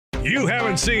You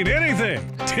haven't seen anything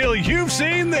till you've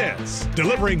seen this.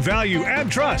 Delivering value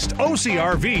and trust,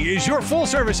 OCRV is your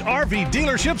full-service RV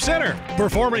dealership center.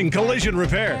 Performing collision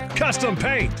repair, custom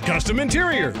paint, custom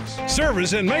interiors,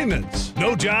 service and maintenance.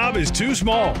 No job is too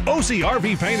small.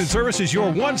 OCRV Paint and Service is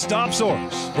your one-stop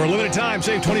source. For a limited time,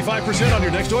 save 25% on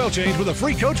your next oil change with a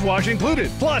free coach wash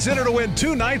included. Plus, enter to win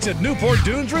 2 nights at Newport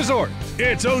Dunes Resort.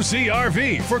 It's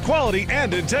OCRV for quality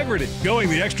and integrity.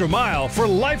 Going the extra mile for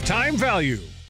lifetime value.